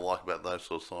that's what I like about those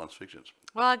sort of science fictions.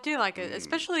 Well, I do like it,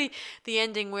 especially the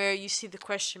ending where you see the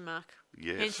question mark.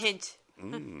 Yes. Hint,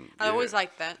 I always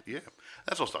like that. Yeah,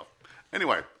 that sort of stuff.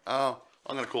 Anyway, I'm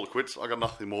going to call it quits. I got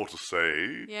nothing more to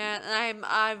say. Yeah, and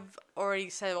I've already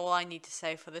said all I need to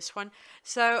say for this one.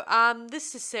 So,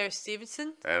 this is Sarah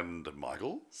Stevenson. And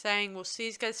Michael. Saying we'll see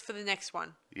you guys for the next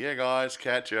one. Yeah, guys.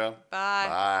 Catch ya. Bye.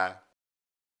 Bye.